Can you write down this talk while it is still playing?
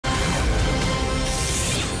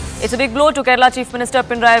It's a big blow to Kerala Chief Minister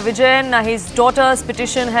Pinarayi Vijayan. His daughter's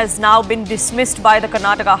petition has now been dismissed by the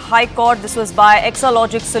Karnataka High Court. This was by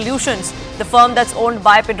Exalogic Solutions, the firm that's owned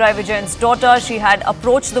by Pinarayi Vijayan's daughter. She had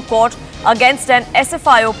approached the court against an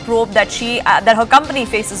SFIO probe that her company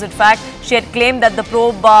faces. In fact, she had claimed that the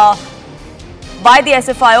probe by the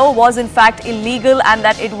SFIO was in fact illegal and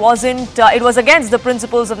that it was against the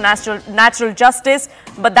principles of natural justice.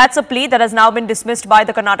 But that's a plea that has now been dismissed by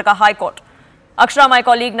the Karnataka High Court. Akshara, my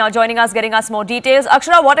colleague, now joining us, getting us more details.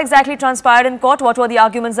 Akshara, what exactly transpired in court? What were the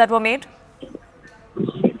arguments that were made?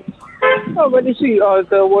 Well, you see,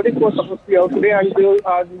 the verdict was supposed to be out today,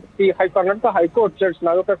 and the Karnataka High Court Judge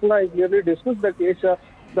Nagapratna has clearly dismissed the case.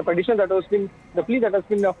 The petition that has been, the plea that has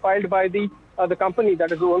been filed by the company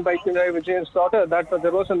that is owned by Pinarayi Vijayan's daughter, that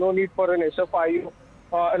there was no need for an SFIO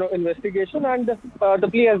investigation, and the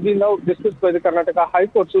plea has been now dismissed by the Karnataka High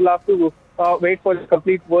Court. So we'll have to wait for the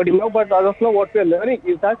complete verdict now. But as of now, what we are learning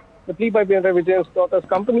is that the plea by Veena Vijayan's daughter's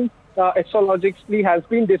company, Exalogic's plea, has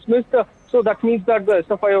been dismissed. So that means that the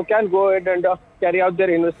SFIO can go ahead and carry out their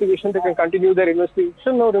investigation. They can continue their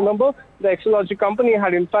investigation. Now, remember, the Exalogic company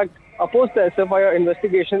had in fact opposed the SFIO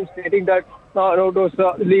investigation, stating that it was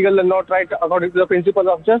illegal and not right according to the principles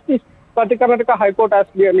of justice. But the Karnataka High Court has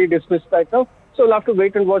clearly dismissed right now. So we'll have to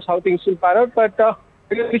wait and watch how things will pan out. But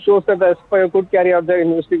it really shows that the SFIO could carry out their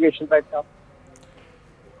investigation right now.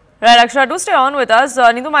 Right, Akshara, do stay on with us.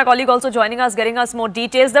 Nindu, my colleague, also joining us, getting us more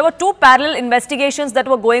details. There were two parallel investigations that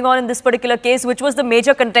were going on in this particular case, which was the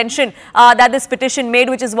major contention that this petition made,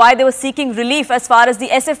 which is why they were seeking relief as far as the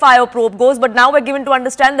SFIO probe goes. But now we're given to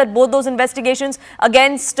understand that both those investigations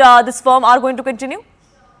against this firm are going to continue.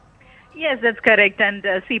 Yes, that's correct. And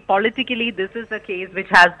see, politically, this is a case which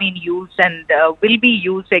has been used and will be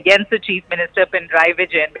used against the Chief Minister Pinarayi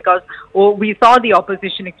Vijayan, because we saw the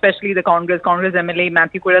opposition, especially the Congress MLA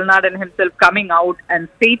Matthew Kuralnadan himself, coming out and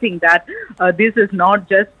stating that this is not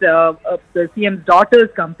just the CM's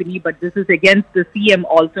daughter's company, but this is against the CM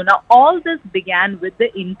also. Now, all this began with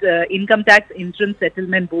the Income Tax Interim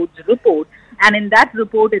Settlement Board's report. And in that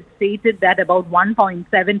report, it stated that about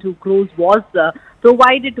 1.72 crores was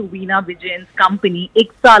provided to Veena Vijayan's company,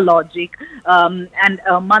 Exalogic, and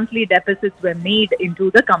monthly deficits were made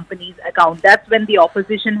into the company's account. That's when the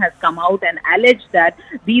opposition has come out and alleged that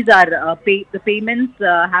these are the payments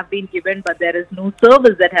have been given, but there is no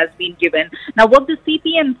service that has been given. Now, what the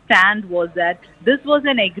CPM stand was that this was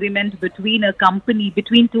an agreement between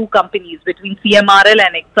two companies, between CMRL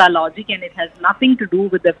and Exalogic, and it has nothing to do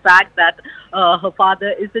with the fact that her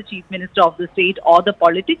father is the Chief Minister of the state or the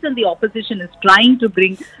politics, and the opposition is trying to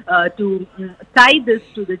bring to tie this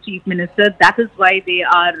to the Chief Minister. That is why they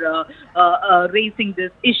are raising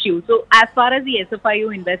this issue. So as far as the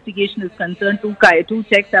SFIO investigation is concerned, two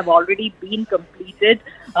checks have already been completed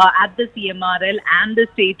at the CMRL and the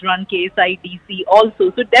state-run KSIDC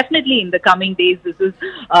also. So definitely in the coming days, this is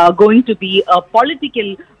going to be a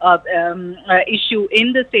political issue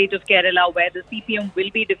in the state of Kerala, where the CPM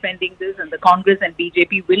will be defending this and the Congress and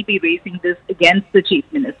BJP will be raising this against the Chief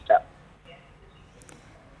Minister.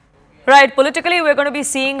 Right, politically, we're going to be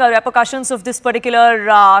seeing repercussions of this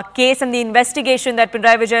particular case and the investigation that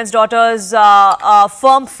Pinarayi Vijayan's daughter's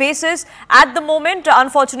firm faces. At the moment,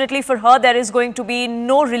 unfortunately for her, there is going to be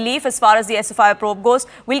no relief as far as the SFIO probe goes.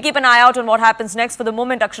 We'll keep an eye out on what happens next. For the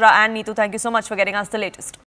moment, Akshara and Neetu, thank you so much for getting us the latest.